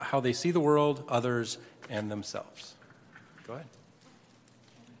how they see the world, others, and themselves. Go ahead.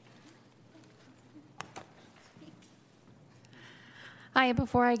 Hi,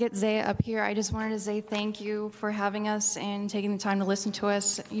 before I get Zaya up here, I just wanted to say thank you for having us and taking the time to listen to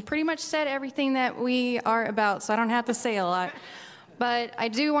us. You pretty much said everything that we are about, so I don't have to say a lot. But I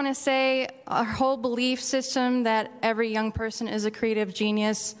do want to say our whole belief system that every young person is a creative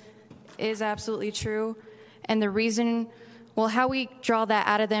genius is absolutely true. And the reason, well, how we draw that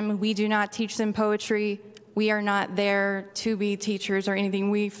out of them, we do not teach them poetry. We are not there to be teachers or anything.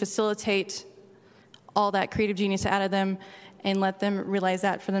 We facilitate all that creative genius out of them and let them realize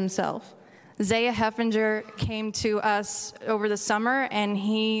that for themselves. Zaya Heffinger came to us over the summer, and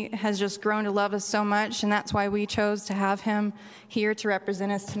he has just grown to love us so much, and that's why we chose to have him here to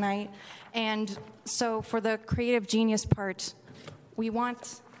represent us tonight. And so for the creative genius part, we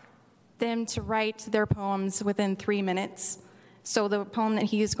want them to write their poems within 3 minutes. So the poem that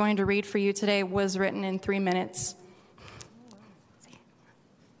he is going to read for you today was written in 3 minutes.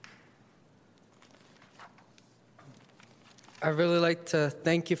 I'd really like to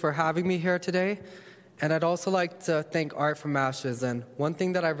thank you for having me here today, and I'd also like to thank Art from Ashes. And one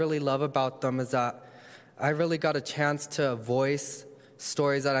thing that I really love about them is that I really got a chance to voice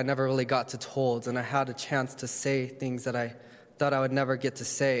stories that I never really got to told, and I had a chance to say things that I thought I would never get to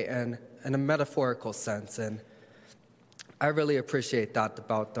say, and in a metaphorical sense. And I really appreciate that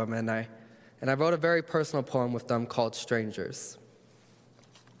about them. And I wrote a very personal poem with them called Strangers.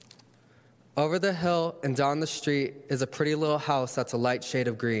 Over the hill and down the street is a pretty little house that's a light shade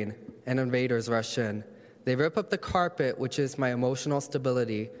of green, and invaders rush in. They rip up the carpet, which is my emotional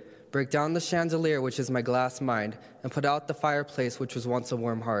stability, break down the chandelier, which is my glass mind, and put out the fireplace, which was once a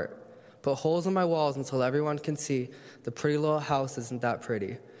warm heart. Put holes in my walls until everyone can see the pretty little house isn't that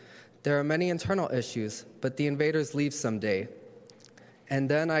pretty. There are many internal issues, but the invaders leave someday. And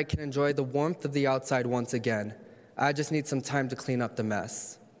then I can enjoy the warmth of the outside once again. I just need some time to clean up the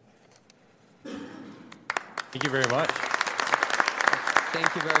mess. Thank you very much.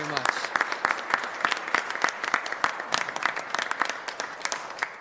 Thank you very much.